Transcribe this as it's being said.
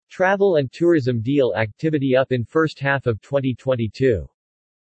Travel and tourism deal activity up in first half of 2022.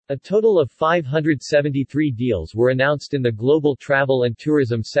 A total of 573 deals were announced in the global travel and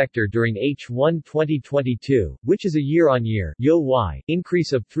tourism sector during H1 2022, which is a year-on-year (YoY)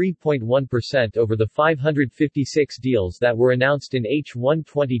 increase of 3.1% over the 556 deals that were announced in H1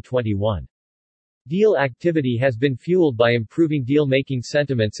 2021. Deal activity has been fueled by improving deal-making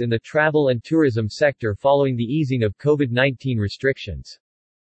sentiments in the travel and tourism sector following the easing of COVID-19 restrictions.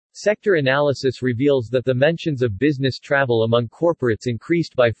 Sector analysis reveals that the mentions of business travel among corporates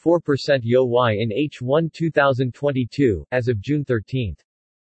increased by 4% YoY in H1 2022, as of June 13.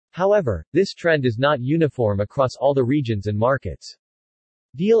 However, this trend is not uniform across all the regions and markets.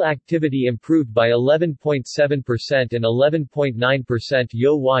 Deal activity improved by 11.7% and 11.9%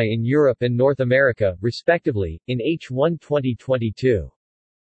 YoY in Europe and North America, respectively, in H1 2022.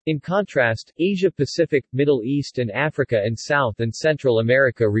 In contrast, Asia-Pacific, Middle East and Africa and South and Central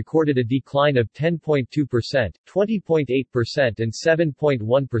America recorded a decline of 10.2%, 20.8% and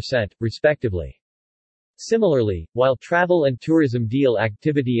 7.1%, respectively. Similarly, while travel and tourism deal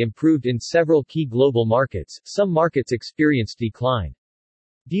activity improved in several key global markets, some markets experienced decline.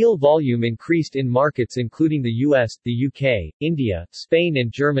 Deal volume increased in markets including the US, the UK, India, Spain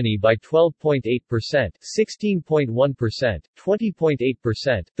and Germany by 12.8%, 16.1%,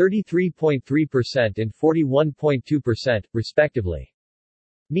 20.8%, 33.3% and 41.2%, respectively.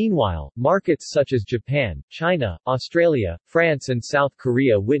 Meanwhile, markets such as Japan, China, Australia, France and South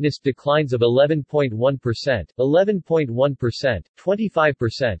Korea witnessed declines of 11.1%, 11.1%,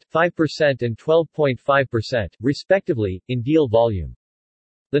 25%, 5% and 12.5%, respectively, in deal volume.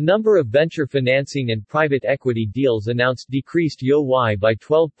 The number of venture financing and private equity deals announced decreased YoY by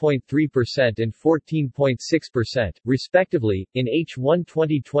 12.3% and 14.6%, respectively, in H1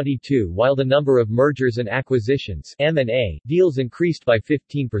 2022 while the number of mergers and acquisitions (M&A) deals increased by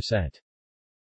 15%.